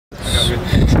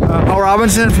Paul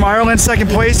Robinson from Ireland, second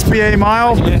place, BA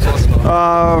mile.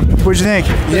 What'd you think?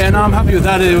 Yeah, no, I'm happy with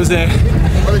that. It was a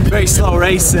very slow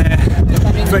race,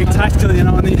 very tactical, you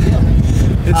know. And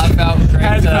it's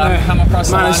hard to come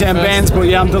across manage bends, but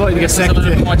yeah, I'm delighted to get second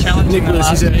to Nicholas.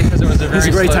 He's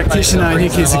a great tactician, and I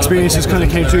think his experience just kind of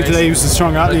came through today. He was a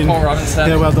strong athlete, and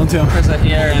yeah, well done to him.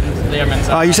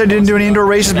 You said you didn't do any indoor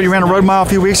races, but you ran a road mile a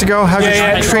few weeks ago. How's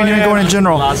your training been going in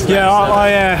general? Yeah, I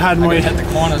had my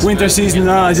winter season.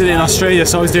 I did it in Australia,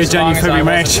 so I was there January, February,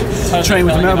 March, training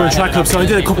with the Melbourne Track Club. So I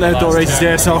did a couple of outdoor races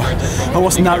there, so I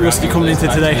wasn't that rusty coming into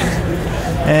today.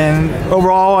 And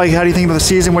overall, how do you think about the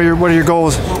season? What are your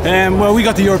goals? Well, we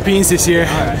got the Europeans this year,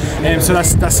 so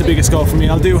that's the biggest goal for me.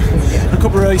 I'll do a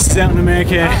couple of races out in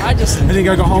America. I think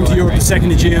I'll go home to Europe the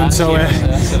 2nd of June. So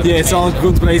yeah, it's all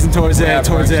guns blazing towards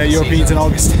Europeans in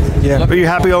August. Yeah, but you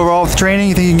happy overall with the training?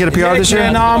 You think you can get a PR this year?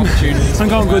 Yeah, no, I'm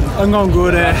going good. I'm going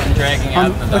good.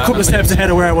 I'm a couple of steps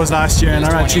ahead of where I was last year, and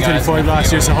I ran 3:25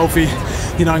 last year. So hopefully,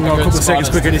 you know, I can go a couple of seconds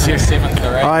quicker this year.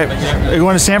 All right, are you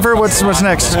going to Stanford? What's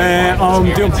next?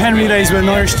 I'm doing pen relays with an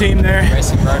Irish team there,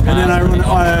 and then I run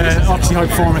Oxy High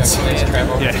Performance.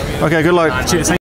 Yeah. Okay, good luck. Cheers.